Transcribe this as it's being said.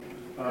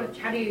Coach,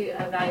 how do you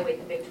evaluate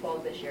the Big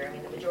 12 this year? I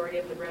mean, the majority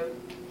of the road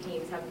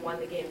teams have won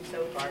the game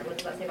so far. What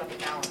does that say about the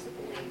balance of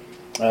the league?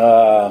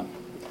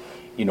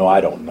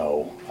 I don't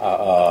know.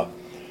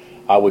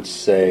 I would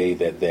say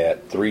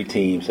that three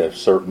teams have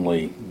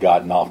certainly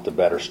gotten off to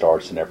better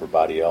starts than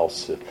everybody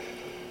else.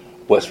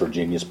 West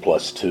Virginia's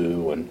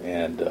 +2,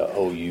 and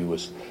OU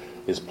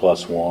is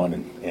 +1,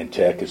 and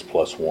Tech is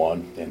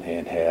 +1,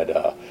 and had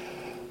a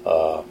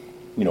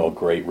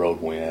great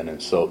road win,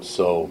 and so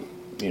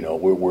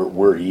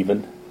we're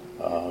even.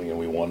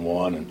 We won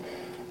one and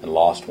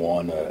lost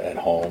one at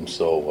home,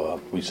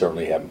 so we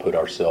certainly haven't put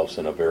ourselves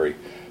in a very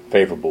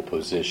favorable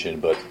position.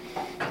 But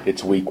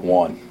it's week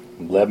 1.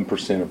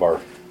 11% of our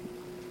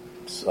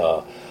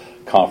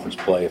conference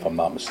play, if I'm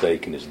not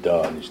mistaken, is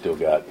done. You still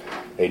got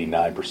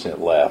 89%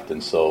 left,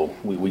 and so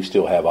we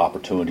still have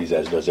opportunities,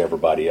 as does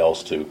everybody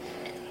else, to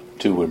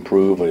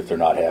improve if they're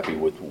not happy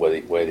with the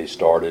way they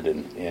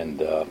started.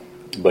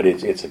 But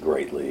it's a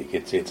great league.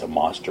 It's a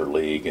monster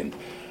league, and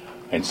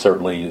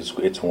certainly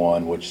it's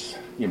one which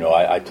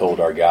I told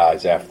our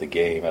guys after the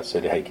game. I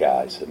said, hey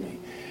guys, I mean,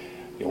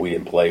 we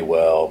didn't play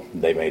well.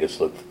 They made us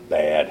look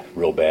bad,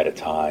 real bad at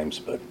times.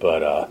 But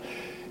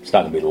it's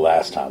not going to be the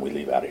last time we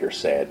leave out of here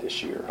sad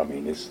this year. I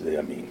mean, it's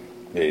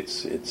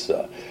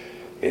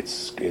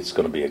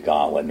going to be a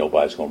gauntlet.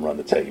 Nobody's going to run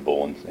the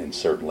table, and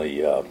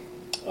certainly there'll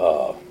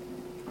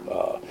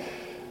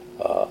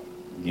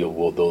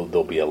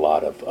be a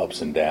lot of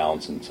ups and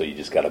downs, and so you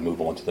just got to move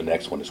on to the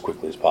next one as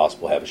quickly as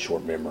possible. Have a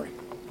short memory.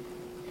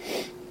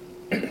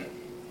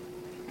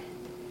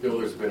 Bill,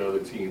 there's been other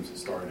teams that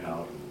started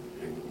out,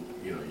 and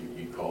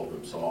you called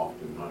them soft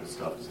and not as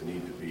tough as they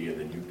need to be, and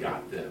then you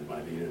got them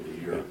by the end of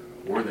the year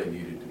where they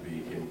needed to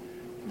be. Can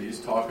you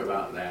just talk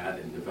about that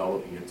and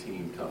developing a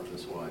team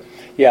toughness-wise?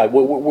 Yeah, it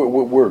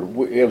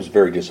was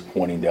very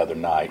disappointing the other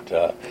night.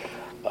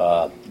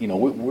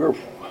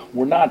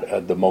 We're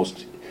not the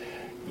most.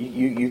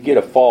 You get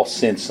a false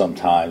sense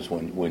sometimes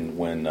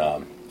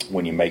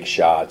when you make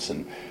shots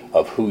and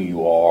of who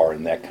you are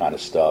and that kind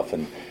of stuff.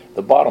 And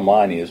the bottom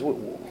line is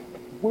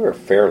we're a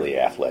fairly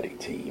athletic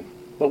team,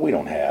 but we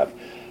don't have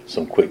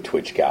some quick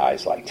twitch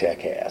guys like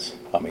Tech has.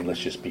 I mean, let's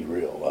just be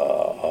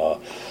real.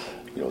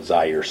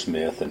 Zaire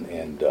Smith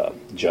and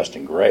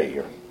Justin Gray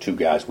are two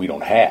guys we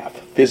don't have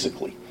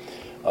physically.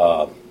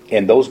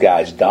 And those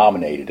guys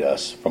dominated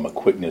us from a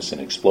quickness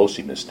and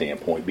explosiveness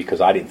standpoint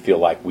because I didn't feel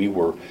like we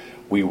were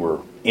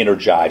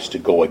energized to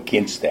go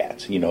against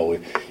that.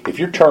 If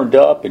you're turned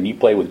up and you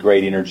play with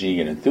great energy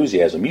and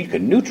enthusiasm, you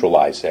can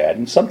neutralize that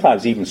and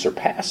sometimes even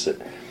surpass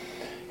it.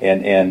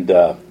 And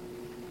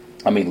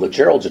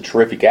LeGerald's a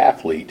terrific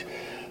athlete,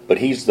 but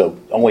he's the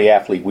only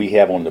athlete we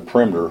have on the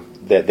perimeter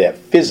that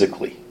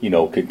physically,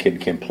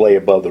 can play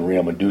above the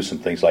rim and do some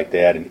things like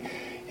that.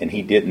 And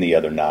he didn't the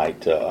other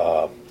night,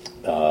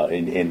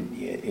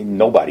 and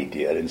nobody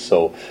did. And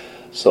so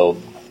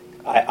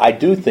I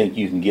do think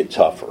you can get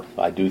tougher.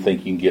 I do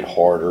think you can get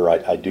harder.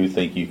 I do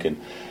think you can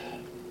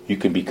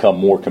become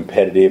more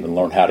competitive and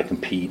learn how to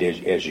compete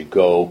as you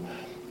go.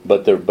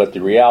 But the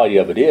reality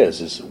of it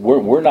is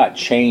we're not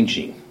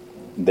changing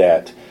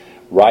that.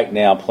 Right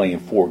now, playing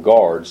 4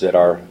 guards, that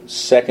our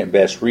second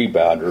best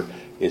rebounder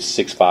is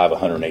 6'5",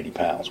 180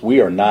 pounds.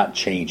 We are not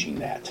changing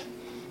that.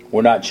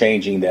 We're not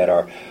changing that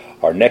our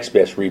next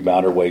best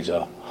rebounder weighs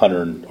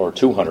 100 or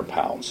 200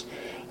 pounds.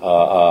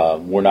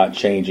 We're not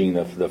changing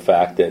the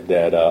fact that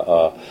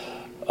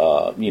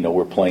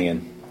we're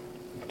playing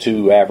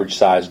 2 average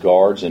size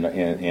guards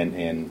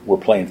and we're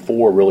playing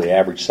 4 really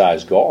average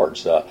size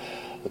guards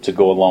to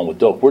go along with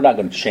Doak. We're not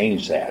going to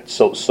change that.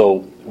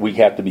 So we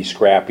have to be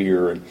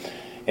scrappier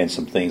and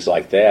some things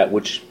like that,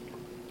 which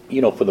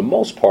for the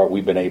most part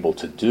we've been able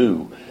to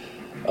do.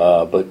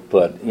 But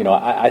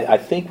I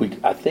think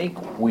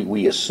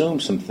we assume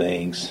some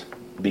things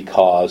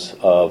because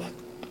of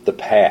the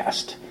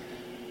past.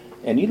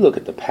 And you look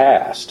at the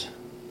past,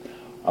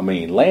 I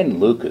mean, Landon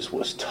Lucas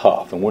was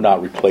tough, and we're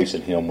not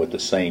replacing him with the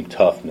same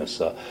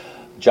toughness.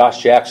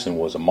 Josh Jackson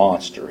was a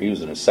monster. He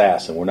was an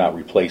assassin. We're not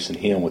replacing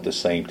him with the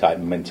same type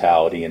of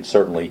mentality, and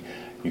certainly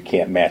you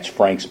can't match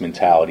Frank's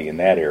mentality in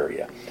that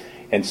area.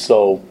 And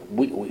so,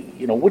 we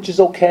which is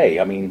okay.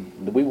 I mean,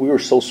 we were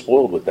so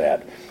spoiled with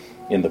that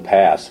in the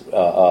past,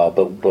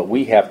 but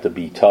we have to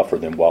be tougher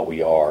than what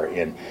we are,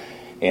 and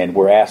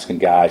we're asking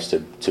guys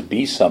to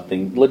be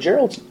something.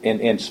 LeGerald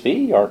and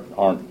Svi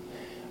aren't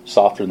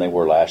softer than they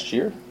were last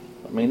year.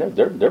 I mean,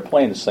 they're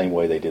playing the same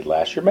way they did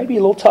last year, maybe a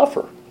little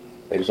tougher.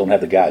 They just don't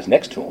have the guys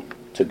next to them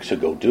to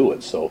go do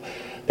it. So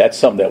that's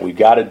something that we've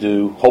got to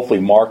do. Hopefully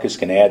Marcus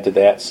can add to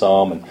that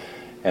some,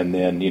 and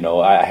then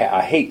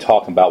I hate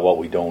talking about what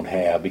we don't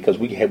have because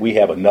we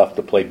have enough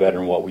to play better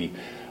than what we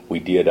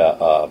did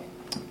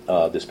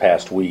this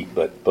past week.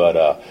 But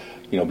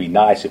it'd be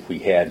nice if we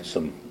had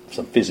some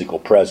physical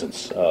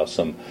presence,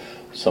 some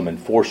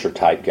enforcer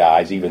type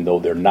guys, even though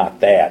they're not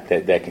that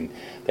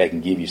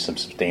can give you some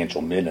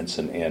substantial minutes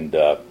and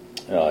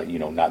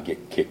not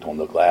get kicked on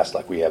the glass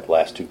like we have the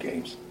last 2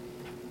 games.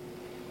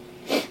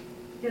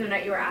 The other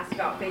night you were asked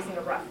about facing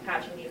a rough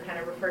patch, and you kind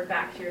of referred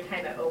back to your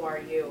time at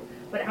ORU.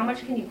 But how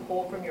much can you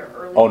pull from your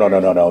early? Oh, no.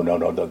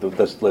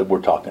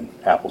 We're talking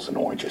apples and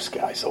oranges,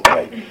 guys.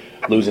 Okay,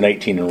 losing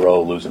 18 in a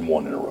row, losing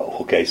 1 in a row.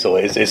 Okay, so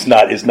it's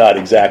not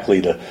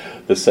exactly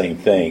the same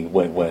thing.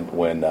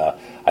 When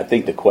I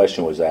think the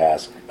question was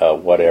asked,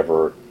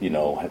 whatever,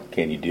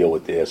 can you deal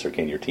with this, or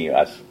can your team?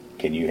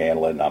 Can you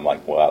handle it? And I'm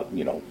like, well,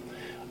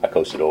 I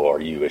coached at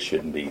ORU.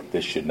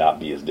 This should not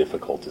be as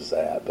difficult as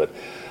that. But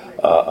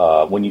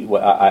when you,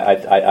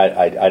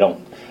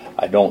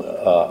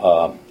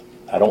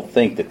 I don't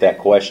think that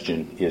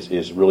question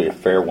is really a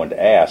fair one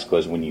to ask,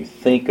 because when you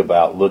think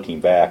about looking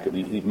back,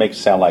 it makes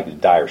it sound like it's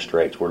dire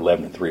straits. We're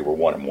 11-3. We're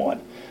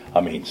 1-1.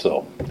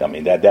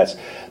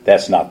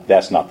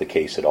 That's not the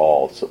case at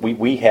all. So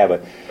we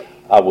haven't.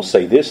 I will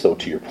say this though,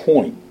 to your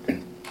point,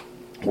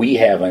 we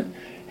haven't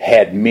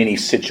had many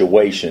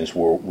situations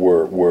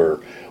where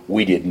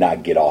we did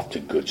not get off to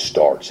good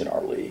starts in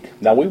our league.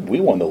 Now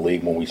we won the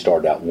league when we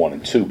started out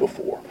 1-2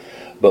 before.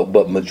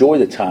 But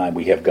majority of the time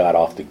we have got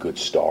off to good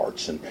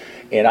starts, and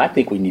I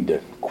think we need to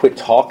quit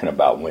talking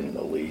about winning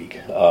the league,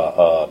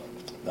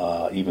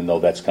 even though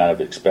that's kind of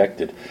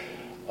expected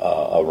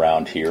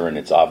around here, and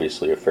it's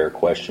obviously a fair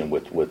question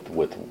with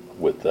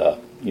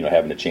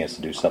having a chance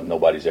to do something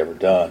nobody's ever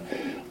done.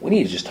 We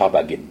need to just talk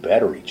about getting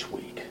better each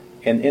week,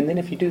 and then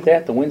if you do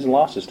that, the wins and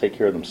losses take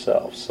care of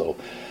themselves. So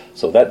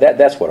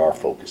that's what our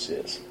focus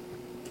is.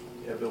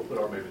 Yeah, Bill,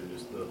 put maybe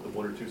just the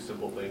 1 or 2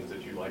 simple things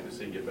that you'd like to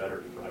see get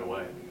better right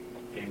away.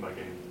 Game by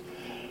game.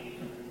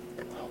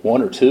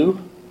 1 or 2?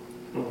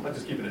 I'm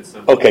just keeping it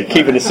simple. Okay,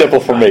 keeping it simple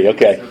for me.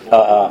 Okay,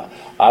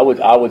 I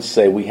would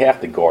say we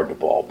have to guard the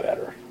ball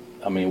better.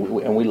 I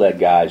mean, we let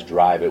guys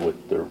drive it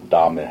with their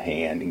dominant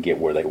hand and get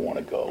where they want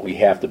to go. We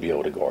have to be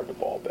able to guard the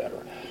ball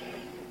better.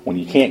 When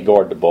you can't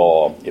guard the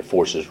ball, it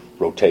forces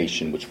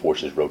rotation, which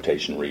forces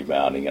rotation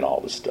rebounding and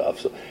all this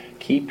stuff. So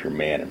keep your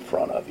man in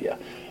front of you.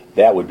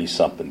 That would be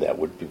something that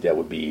would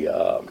be.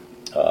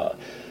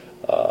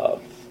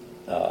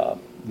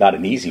 Not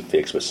an easy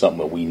fix, but something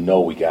that we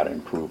know we got to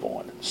improve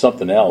on.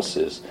 Something else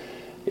is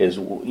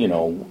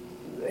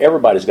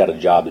everybody's got a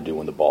job to do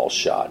when the ball's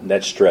shot, and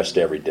that's stressed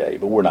every day.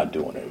 But we're not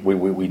doing it.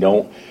 We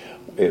don't.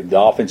 The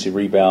offensive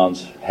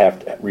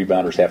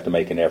rebounders have to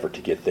make an effort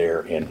to get there,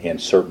 and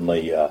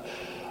certainly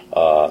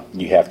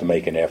you have to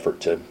make an effort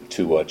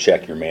to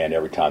check your man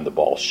every time the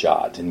ball's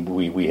shot, and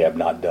we have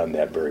not done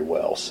that very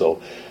well.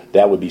 So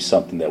that would be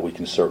something that we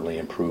can certainly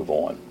improve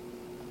on.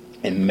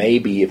 And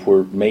maybe if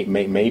we're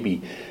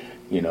maybe.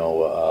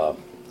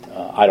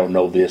 I don't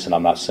know this, and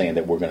I'm not saying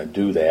that we're going to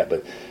do that,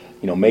 but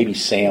maybe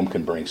Sam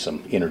can bring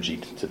some energy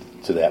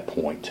to that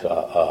point,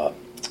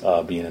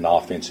 being an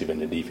offensive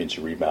and a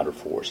defensive rebounder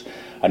for us.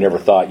 I never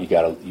thought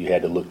you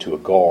had to look to a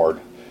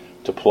guard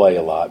to play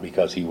a lot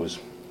because he was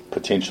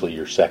potentially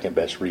your second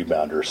best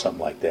rebounder or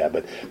something like that.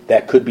 But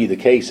that could be the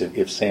case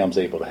if Sam's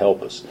able to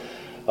help us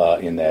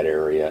in that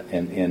area.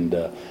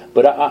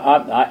 But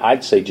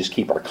I'd say just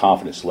keep our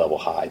confidence level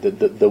high.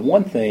 The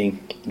one thing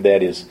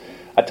that is.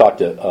 I talked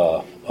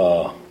to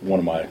one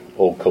of my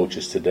old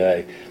coaches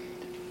today.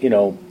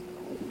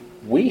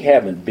 We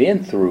haven't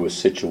been through a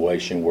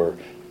situation where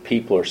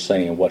people are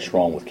saying, "What's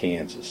wrong with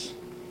Kansas?"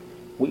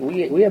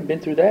 We haven't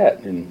been through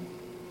that in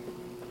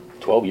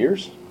 12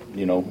 years.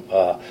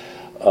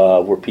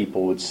 Where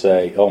people would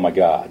say, "Oh my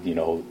God,"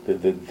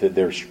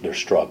 they're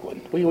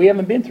struggling. We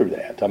haven't been through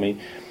that. I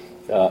mean,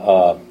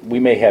 we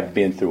may have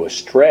been through a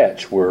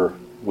stretch where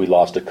we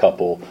lost a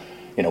couple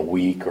in a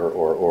week,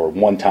 or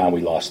one time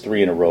we lost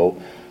 3 in a row.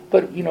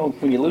 But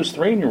when you lose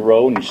 3 in a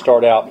row and you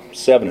start out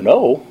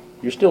 7-0,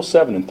 you're still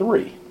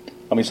 7-3.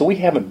 I mean, so we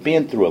haven't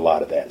been through a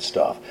lot of that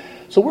stuff.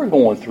 So we're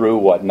going through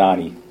what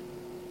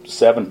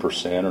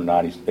 97% or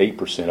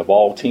 98% of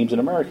all teams in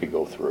America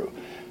go through,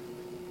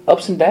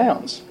 ups and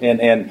downs, and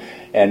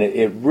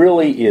it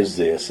really is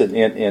this,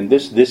 and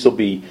this will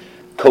be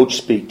coach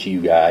speak to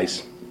you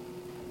guys.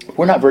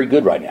 We're not very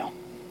good right now.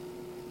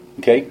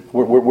 Okay,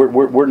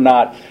 we're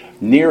not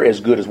near as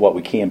good as what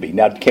we can be.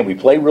 Now, can we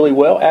play really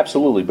well?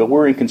 Absolutely, but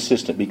we're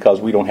inconsistent because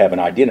we don't have an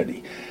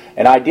identity.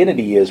 An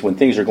identity is when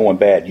things are going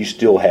bad, you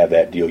still have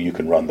that deal, you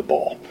can run the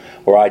ball.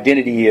 Or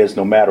identity is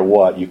no matter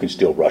what, you can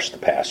still rush the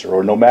passer.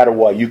 Or no matter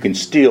what, you can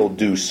still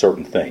do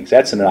certain things.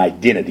 That's an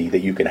identity that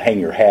you can hang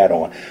your hat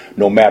on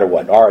no matter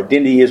what. Our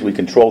identity is we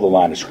control the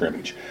line of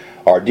scrimmage.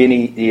 Our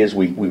identity is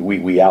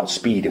we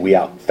outspeed and we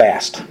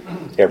outfast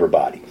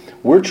everybody.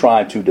 We're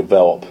trying to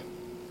develop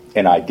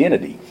an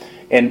identity.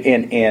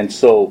 And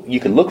so you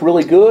can look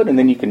really good, and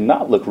then you can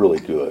not look really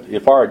good.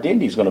 If our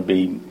identity is going to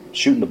be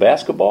shooting the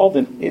basketball,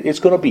 then it's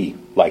going to be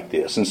like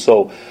this. And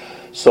so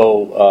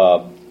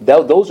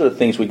those are the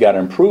things we got to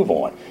improve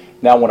on.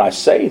 Now, when I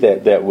say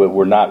that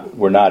we're not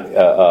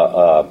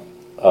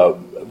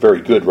very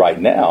good right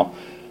now,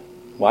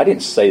 well, I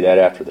didn't say that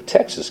after the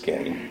Texas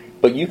game.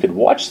 But you could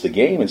watch the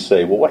game and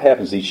say, well, what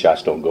happens if these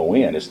shots don't go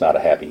in? It's not a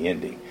happy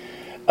ending.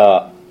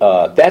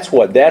 That's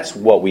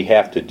what we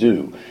have to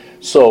do.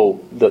 So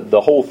the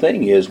whole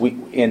thing is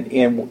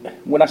and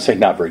when I say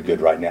not very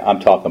good right now, I'm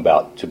talking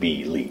about to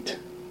be elite.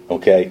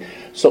 Okay,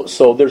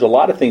 so there's a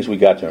lot of things we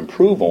got to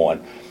improve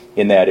on,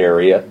 in that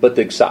area. But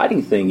the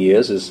exciting thing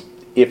is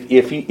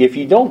if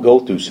you don't go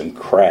through some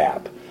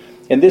crap,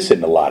 and this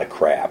isn't a lot of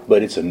crap,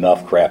 but it's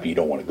enough crap you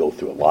don't want to go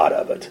through a lot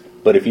of it.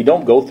 But if you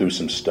don't go through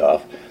some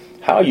stuff,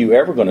 how are you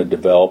ever going to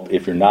develop,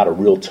 if you're not a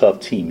real tough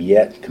team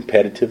yet,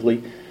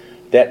 competitively,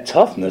 that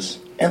toughness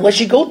unless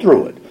you go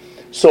through it?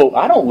 So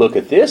I don't look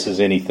at this as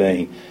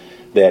anything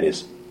that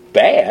is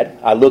bad.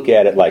 I look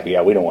at it like,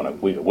 yeah,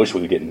 we wish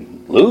we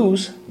didn't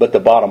lose, but the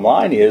bottom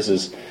line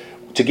is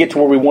to get to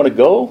where we want to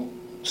go,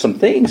 some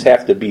things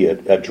have to be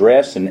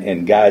addressed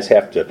and guys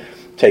have to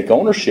take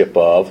ownership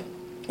of,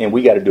 and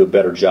we got to do a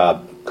better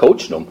job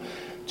coaching them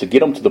to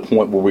get them to the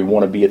point where we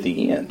want to be at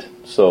the end.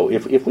 So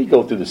if we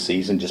go through the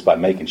season just by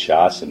making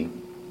shots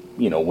and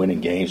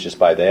winning games just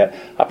by that,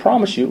 I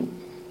promise you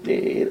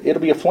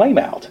it'll be a flame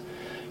out.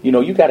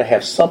 You got to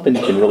have something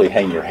you can really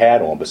hang your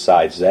hat on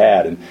besides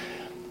that. And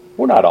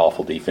we're not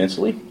awful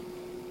defensively.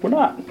 We're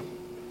not.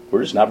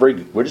 We're just not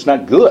very. We're just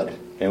not good.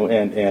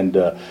 And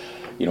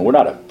we're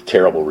not a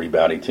terrible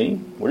rebounding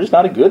team. We're just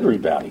not a good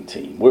rebounding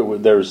team.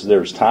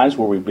 There's times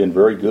where we've been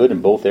very good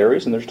in both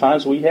areas, and there's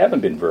times we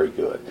haven't been very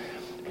good.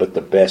 But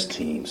the best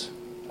teams,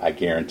 I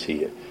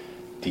guarantee it,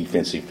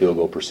 defensive field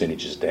goal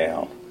percentage is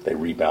down. They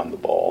rebound the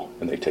ball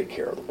and they take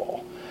care of the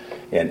ball.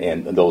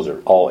 And those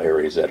are all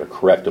areas that are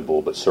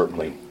correctable, but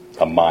certainly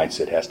a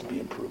mindset has to be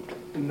improved.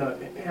 In the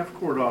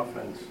half-court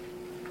offense,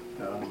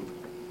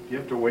 you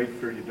have to wait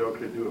for Udoka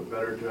to do a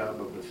better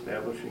job of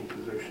establishing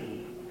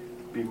position,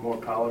 be more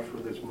polished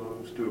with his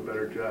moves, do a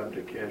better job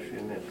to cash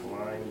in at the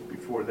line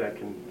before that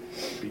can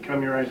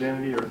become your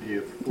identity, or do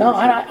you force No,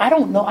 I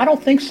don't know. I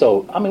don't think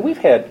so. I mean,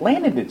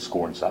 Landon didn't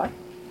score inside,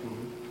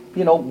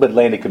 but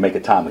Landon could make a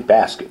timely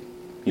basket.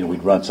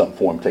 We'd run something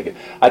for him, take it.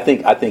 I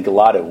think a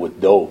lot of it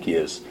with Doak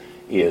is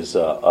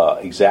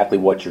exactly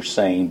what you're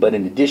saying, but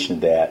in addition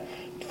to that,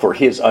 for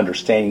his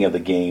understanding of the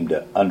game,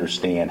 to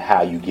understand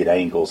how you get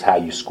angles, how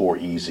you score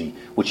easy,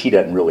 which he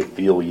doesn't really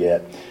feel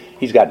yet.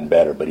 He's gotten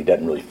better, but he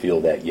doesn't really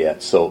feel that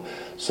yet. So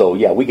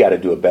yeah, we got to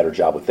do a better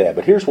job with that.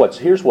 But here's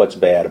what's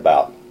bad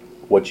about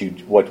what you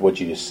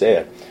just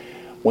said.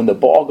 When the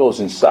ball goes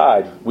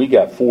inside, we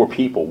got 4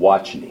 people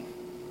watching him,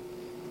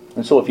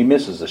 and so if he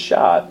misses a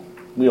shot,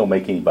 we don't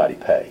make anybody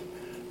pay.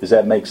 Does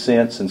that make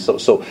sense? And so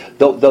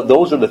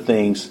those are the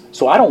things.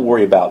 So I don't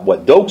worry about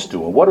what Doak's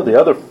doing. What are the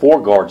other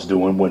 4 guards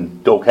doing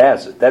when Doak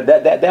has it?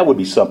 That would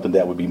be something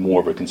that would be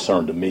more of a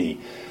concern to me.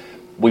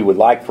 We would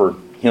like for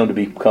him to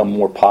become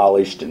more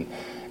polished and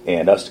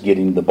us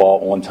getting the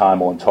ball on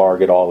time, on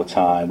target all the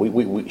time. We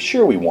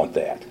want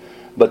that.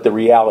 But the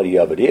reality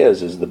of it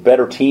is the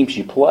better teams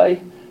you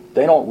play,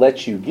 they don't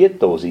let you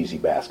get those easy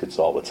baskets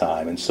all the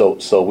time. And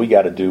so we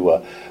got to do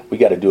a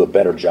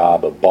better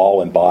job of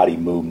ball and body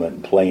movement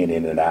and playing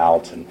in and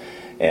out and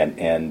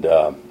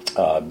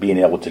being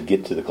able to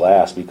get to the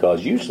glass,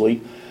 because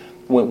usually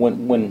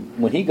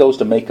when he goes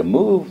to make a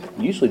move,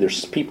 usually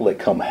there's people that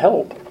come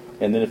help.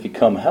 And then if you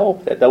come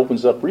help, that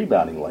opens up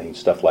rebounding lanes,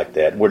 stuff like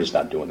that. We're just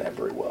not doing that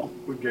very well.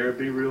 Would Garrett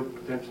be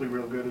potentially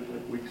real good at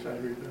that weak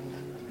side rebounding?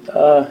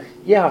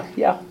 Yeah,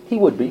 he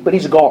would be. But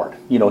he's a guard.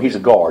 He's a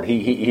guard.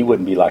 He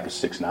wouldn't be like a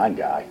 6'9"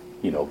 guy,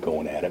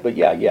 going at it. But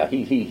yeah,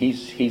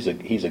 he's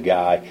a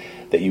guy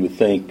that you would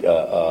think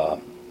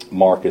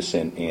Marcus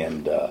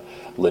and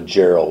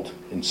LeGerald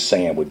and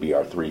Sam would be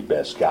our 3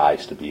 best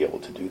guys to be able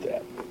to do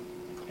that.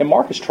 And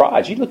Marcus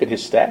tries. You look at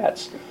his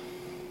stats.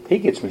 He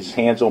gets his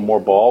hands on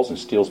more balls and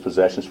steals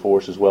possessions for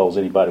us as well as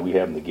anybody we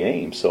have in the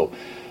game. So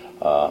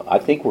I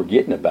think we're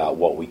getting about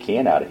what we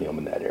can out of him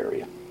in that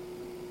area.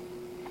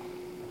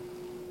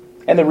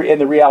 And the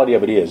reality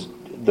of it is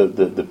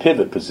the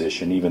pivot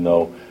position, even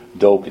though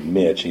Doak and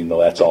Mitch, even though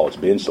that's all it's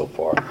been so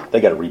far,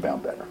 they got to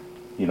rebound better.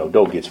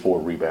 Doak gets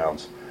 4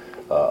 rebounds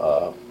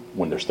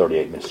when there's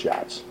 38 missed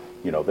shots.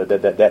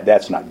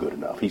 That's not good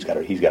enough. He's got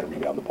to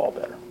rebound the ball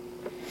better,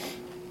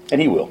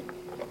 and he will.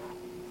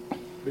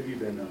 Have you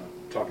been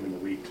talking to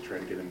Malik to try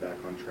to get him back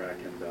on track,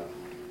 and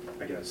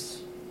I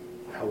guess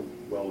how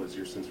well is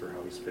your sense for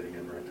how he's fitting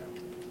in right now?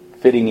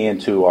 Fitting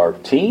into our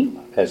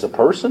team as a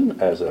person,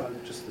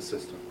 just the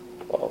system.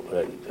 Well,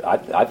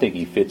 I think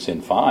he fits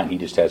in fine. He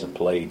just hasn't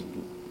played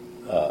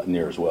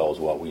near as well as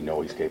what we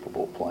know he's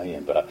capable of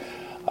playing. But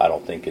I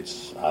don't think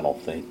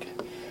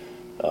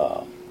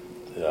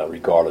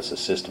regardless of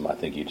system, I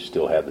think you'd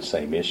still have the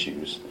same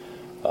issues.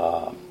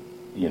 We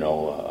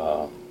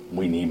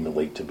need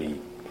Malik to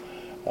be,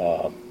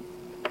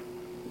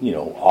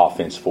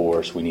 offense for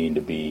us. We need him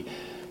to be.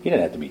 He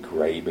doesn't have to be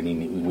great, but we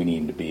need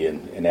him to be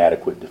an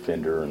adequate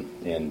defender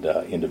and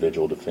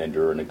individual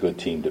defender and a good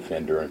team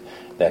defender and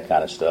that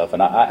kind of stuff.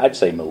 And I'd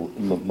say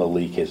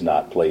Malik has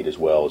not played as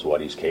well as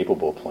what he's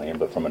capable of playing,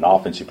 but from an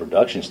offensive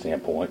production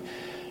standpoint,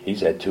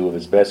 he's had 2 of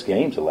his best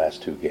games the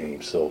last 2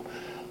 games. So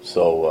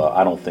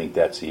I don't think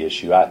that's the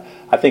issue.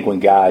 I think when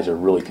guys are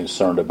really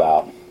concerned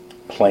about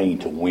playing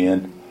to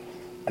win,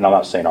 and I'm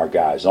not saying our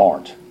guys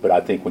aren't, but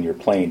I think when you're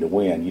playing to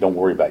win, you don't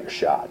worry about your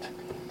shot.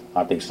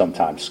 I think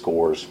sometimes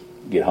scores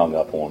get hung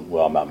up on,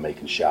 well, I'm not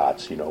making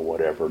shots,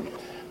 whatever.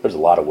 There's a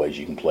lot of ways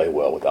you can play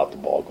well without the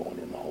ball going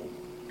in the hole.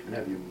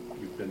 And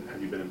you've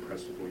Have you been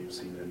impressed with what you've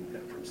seen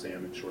from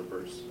Sam in short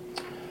bursts?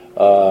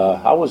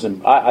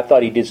 I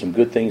thought he did some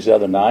good things the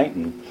other night,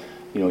 and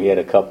he had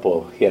a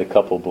couple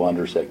of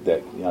blunders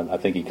that I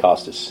think he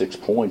cost us 6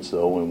 points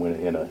though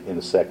in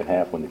the second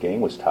half when the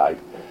game was tight.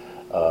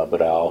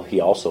 But he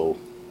also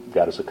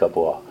got us a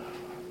couple of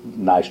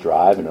nice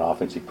drive and an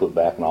offensive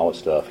putback and all that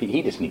stuff.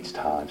 He just needs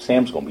time.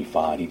 Sam's going to be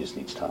fine. He just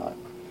needs time.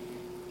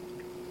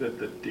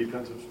 The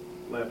defensive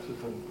lapses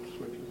and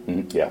switches.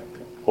 Mm-hmm, yeah,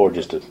 or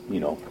just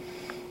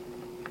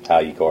how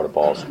you guard a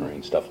ball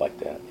screen, stuff like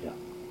that. Yeah.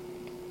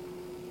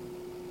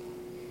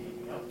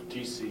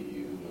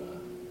 TCU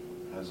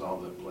has all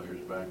the players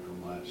back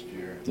from last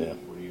year. Yeah.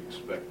 What are you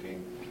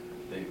expecting?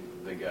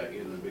 They got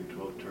you in the Big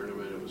 12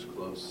 tournament. It was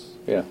close.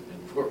 Yeah.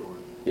 In Fort Worth.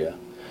 Yeah.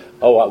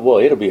 Oh well,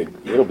 it'll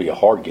be a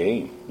hard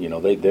game.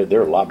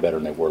 They're a lot better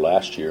than they were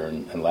last year,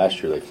 and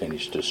last year they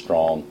finished a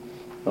strong.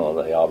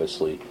 They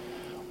obviously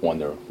won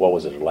their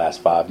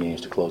last 5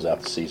 games to close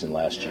out the season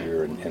last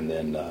year, and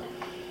then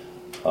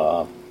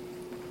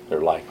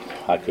they're like,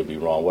 I could be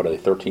wrong. What are they,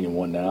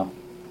 13-1 now?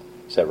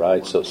 Is that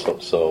right?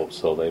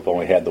 So they've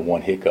only had the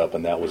one hiccup,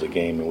 and that was a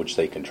game in which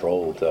they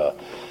controlled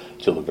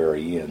till the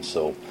very end.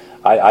 So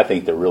I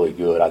think they're really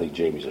good. I think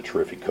Jamie's a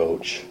terrific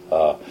coach.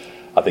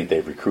 I think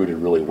they've recruited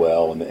really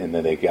well, and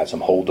then they've got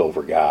some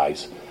holdover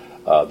guys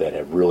that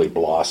have really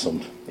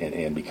blossomed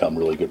and become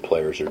really good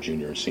players their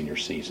junior and senior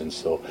seasons.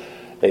 So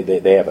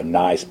they have a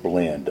nice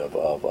blend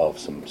of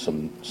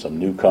some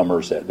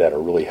newcomers that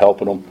are really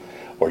helping them,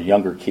 or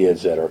younger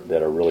kids that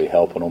are really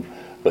helping them.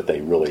 But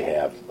they really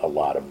have a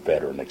lot of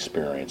veteran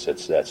experience.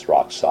 That's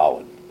rock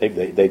solid.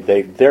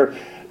 They're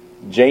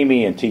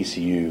Jamie and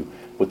TCU,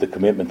 with the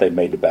commitment they've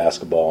made to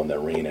basketball and the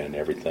arena and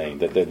everything.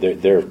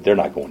 They're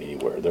not going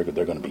anywhere. They're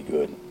going to be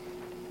good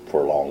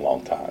for a long,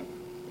 long time.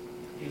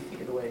 What do you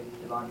think of the way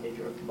Devontae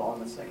drove the ball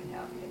in the second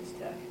half against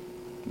Tech?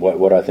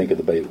 What I think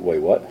of the way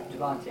what?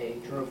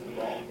 Devontae drove the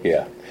ball.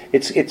 Yeah,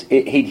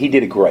 he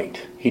did it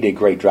great. He did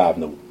great driving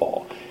the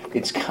ball.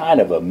 It's kind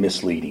of a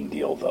misleading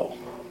deal though.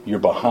 You're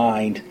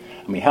behind.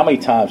 I mean, how many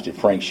times did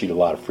Frank shoot a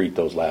lot of free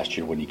throws last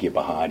year when you get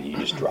behind and you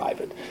just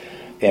drive it?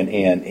 And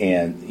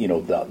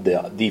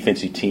the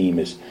defensive team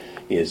is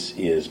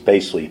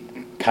basically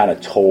kind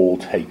of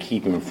told, hey,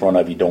 keep him in front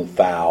of you, don't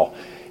foul.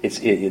 The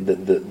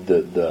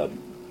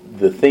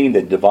thing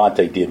that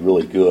Devontae did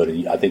really good,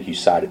 and I think you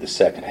cited the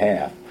second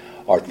half,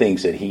 are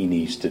things that he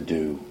needs to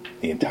do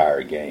the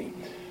entire game.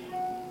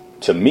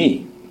 To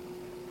me,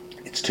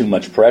 it's too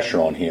much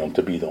pressure on him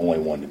to be the only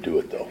one to do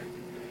it, though.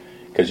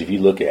 Because if you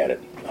look at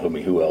it, I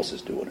mean, who else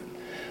is doing it?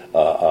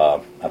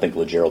 I think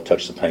LeGerald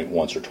touched the paint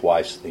once or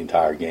twice the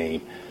entire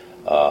game.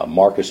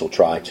 Marcus will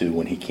try to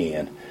when he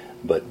can,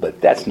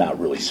 but that's not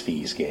really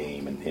Svi's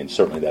game, and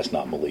certainly that's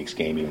not Malik's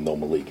game. Even though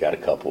Malik got a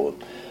couple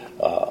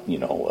of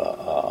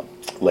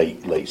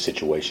late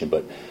situation,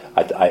 but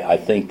I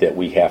think that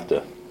we have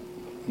to.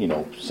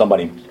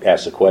 Somebody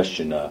asked a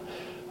question. I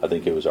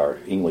think it was our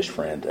English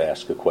friend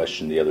asked a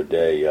question the other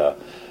day.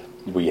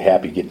 Were you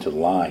happy getting to the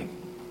line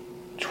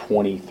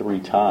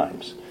 23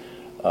 times?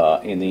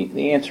 And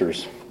the answer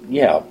is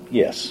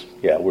yes,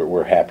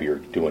 we're happier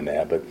doing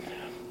that,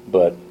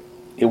 but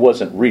it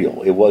wasn't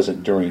real. It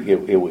wasn't during.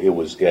 It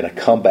was in a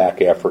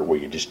comeback effort where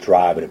you just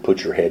drive it and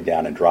put your head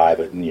down and drive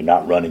it, and you're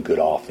not running good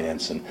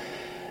offense. And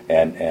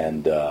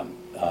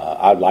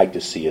I'd like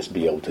to see us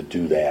be able to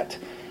do that,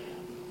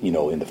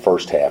 in the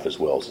first half as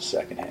well as the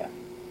second half.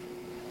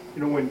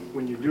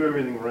 When you do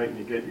everything right and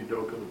you get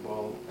Udoka the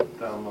ball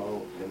down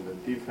low, and the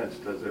defense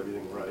does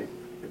everything right,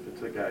 if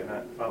it's a guy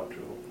not foul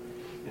trouble,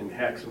 and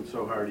hacks him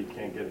so hard he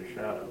can't get a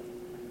shot up,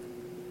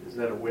 is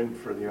that a win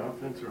for the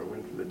offense or a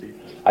win for the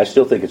defense? I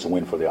still think it's a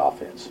win for the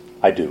offense.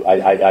 I do.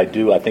 I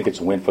do. I think it's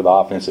a win for the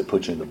offense. It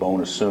puts you in the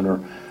bonus sooner.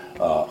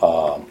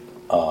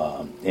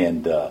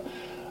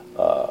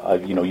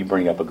 You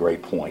bring up a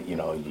great point.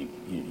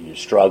 You're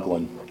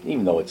struggling,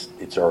 even though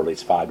it's early.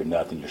 It's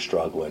 5-0. You're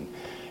struggling.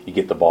 You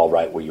get the ball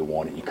right where you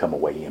want it. You come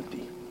away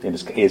empty. And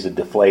is it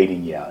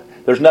deflating? Yeah.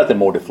 There's nothing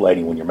more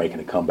deflating when you're making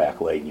a comeback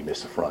late and you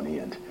miss the front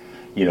end.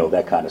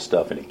 That kind of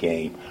stuff in a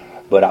game.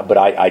 But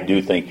I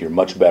do think you're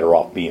much better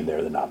off being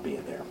there than not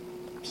being there.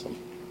 So.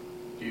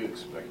 Do you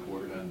expect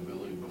word on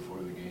Billy before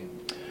the game?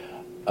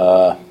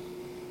 Or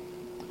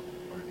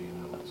do you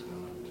know what's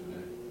going on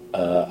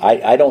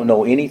today? I don't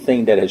know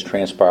anything that has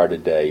transpired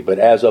today, but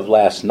as of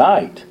last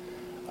night,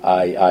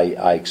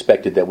 I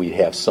expected that we'd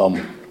have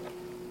some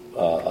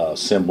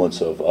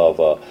semblance of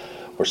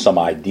or some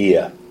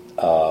idea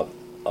of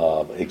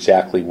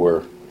exactly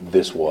where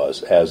this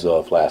was as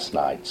of last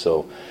night.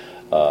 So,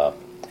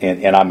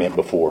 and I meant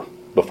before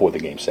the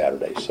game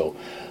Saturday. So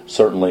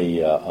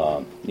certainly,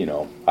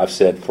 I've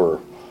said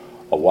for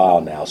a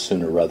while now,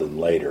 sooner rather than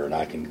later, and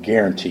I can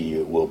guarantee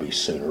you it will be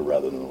sooner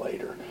rather than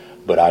later.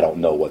 But I don't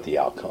know what the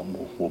outcome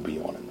will be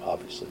on it,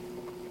 obviously.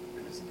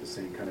 Is it the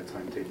same kind of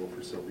timetable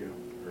for Silvio?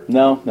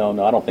 No,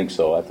 I don't think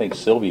so. I think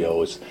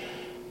Silvio is,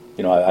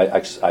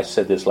 I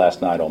said this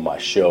last night on my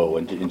show,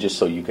 and just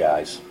so you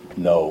guys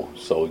know,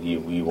 so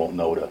you won't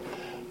know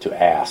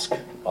to ask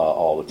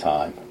all the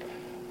time,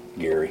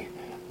 Gary.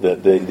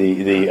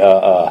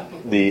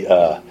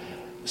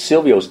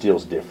 Silvio's deal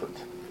is different.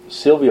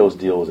 Silvio's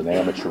deal is an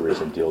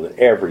amateurism deal that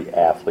every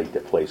athlete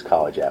that plays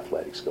college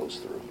athletics goes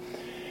through.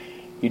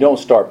 You don't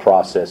start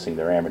processing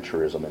their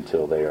amateurism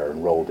until they are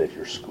enrolled at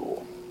your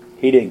school.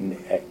 He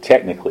didn't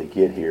technically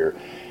get here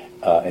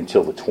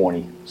until the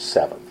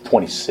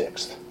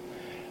 26th.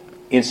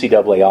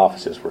 NCAA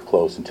offices were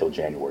closed until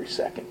January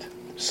 2nd.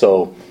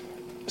 So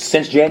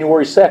since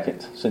January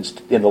 2nd, since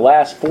in the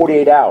last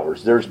 48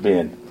 hours, there's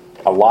been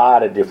a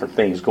lot of different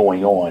things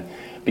going on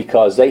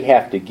because they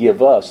have to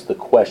give us the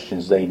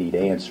questions they need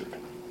answered.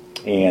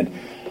 And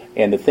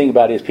the thing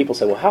about it is people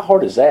say, well, how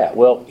hard is that?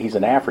 Well, he's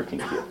an African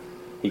kid.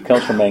 He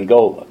comes from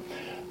Angola.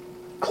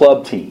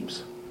 Club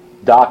teams,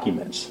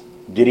 documents.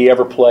 Did he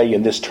ever play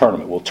in this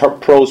tournament? Well,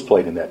 pros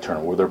played in that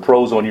tournament. Were there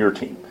pros on your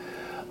team?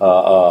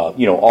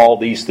 All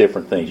these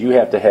different things. You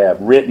have to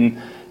have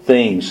written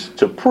things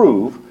to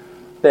prove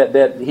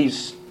that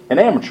he's an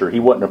amateur.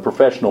 He wasn't a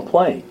professional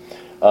playing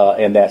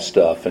and that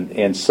stuff.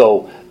 And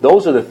so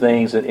those are the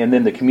things. And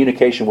then the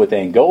communication with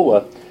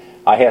Angola,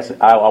 I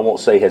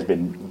won't say has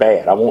been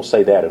bad. I won't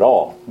say that at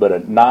all. But a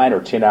 9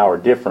 or 10 hour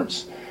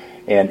difference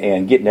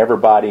and getting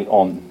everybody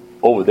on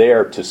over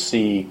there to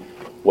see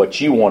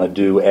what you want to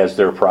do as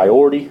their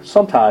priority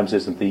sometimes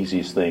isn't the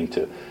easiest thing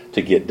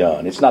to get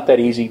done. It's not that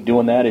easy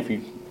doing that if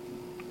you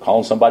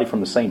calling somebody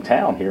from the same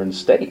town here in the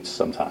States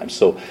sometimes.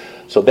 So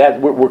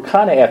that we're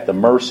kind of at the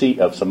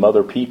mercy of some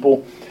other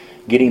people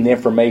getting the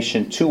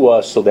information to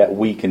us so that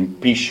we can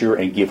be sure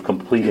and give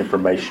complete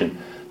information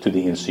to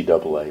the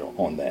NCAA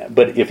on that.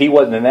 But if he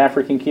wasn't an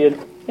African kid,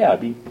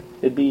 yeah,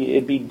 it'd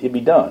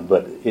be done.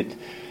 But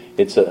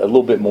it's a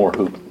little bit more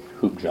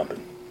hoop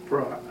jumping. For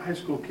a high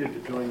school kid to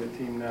join the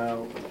team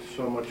now,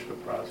 so much to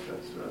process.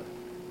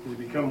 Does it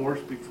become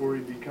worse before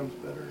he becomes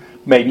better?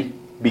 Maybe,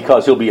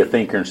 because he'll be a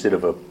thinker instead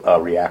of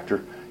a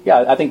reactor.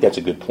 Yeah, I think that's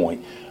a good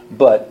point.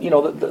 But,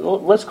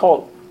 let's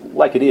call it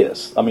like it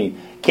is. I mean,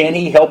 can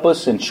he help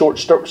us in short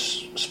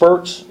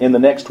spurts in the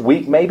next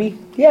week, maybe?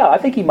 Yeah, I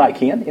think he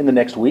can in the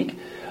next week.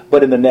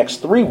 But in the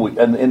next 3 weeks,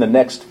 in the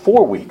next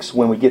 4 weeks,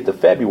 when we get to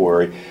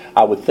February,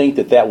 I would think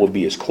that would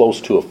be as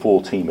close to a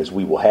full team as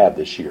we will have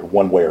this year,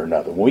 one way or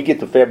another. When we get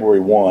to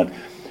February 1,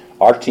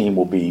 our team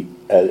will be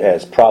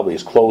as probably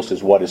as close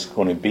as what it's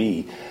going to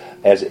be,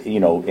 as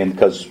and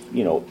because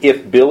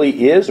if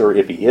Billy is or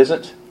if he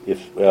isn't,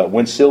 if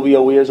when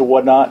Silvio is or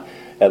whatnot,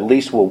 at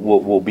least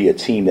we'll be a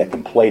team that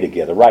can play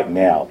together. Right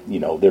now,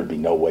 there'd be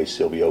no way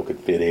Silvio could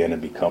fit in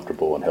and be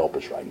comfortable and help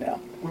us right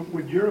now.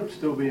 Would Europe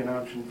still be an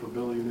option for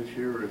Billy this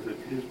year, or is it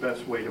his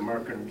best way to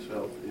market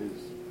himself is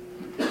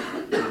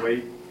to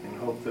wait and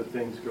hope that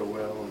things go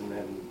well, and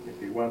then if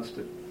he wants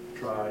to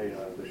try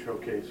the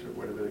showcase or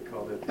whatever they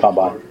call it,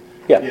 combine?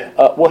 Yeah.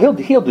 Well,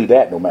 he'll do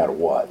that no matter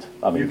what.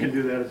 I mean, you can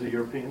do that as a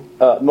European.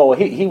 No,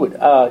 he would.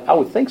 I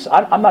would think so.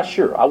 I'm not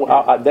sure.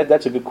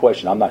 That's a good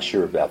question. I'm not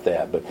sure about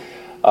that, but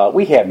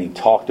we haven't even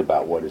talked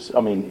about what is.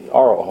 I mean,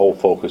 our whole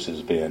focus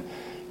has been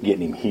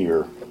getting him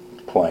here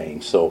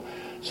playing. So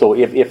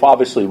if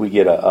obviously we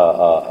get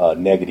a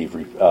negative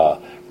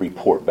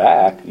report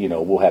back,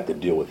 we'll have to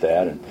deal with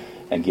that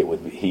and get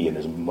with he and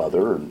his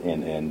mother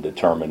and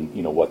determine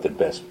what the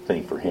best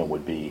thing for him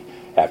would be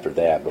after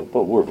that.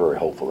 But we're very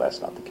hopeful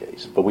that's not the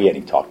case. But we hadn't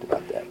even talked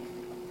about that.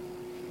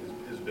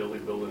 Is Billy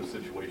Bill in a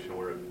situation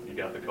where you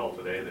got the call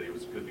today that he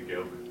was good to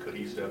go? Could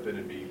he step in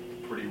and be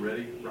pretty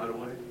ready right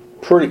away?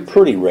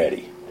 Pretty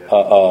ready.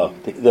 Yeah.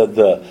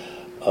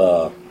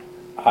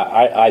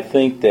 I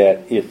think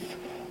that if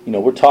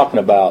we're talking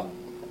about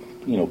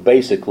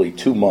basically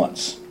 2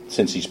 months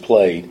since he's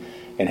played,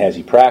 and has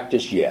he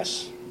practiced?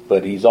 Yes,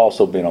 but he's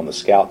also been on the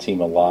scout team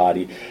a lot.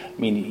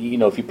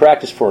 If you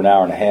practice for an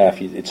hour and a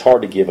half, it's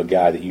hard to give a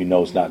guy that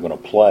is not going to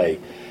play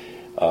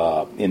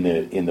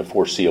in the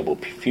foreseeable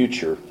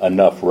future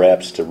enough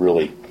reps to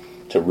really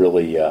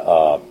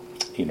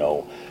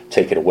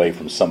take it away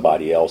from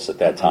somebody else at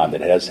that time that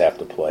does have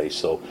to play.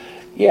 So,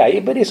 yeah,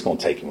 but it's going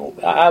to take him.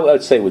 I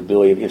would say with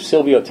Billy, if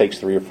Silvio takes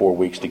 3 or 4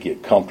 weeks to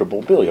get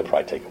comfortable, Billy will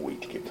probably take a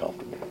week to get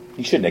comfortable.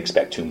 You shouldn't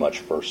expect too much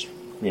first,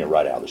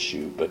 right out of the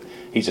chute. But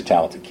he's a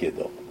talented kid,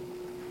 though.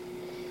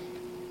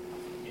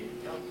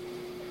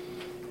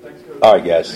 All right, guys.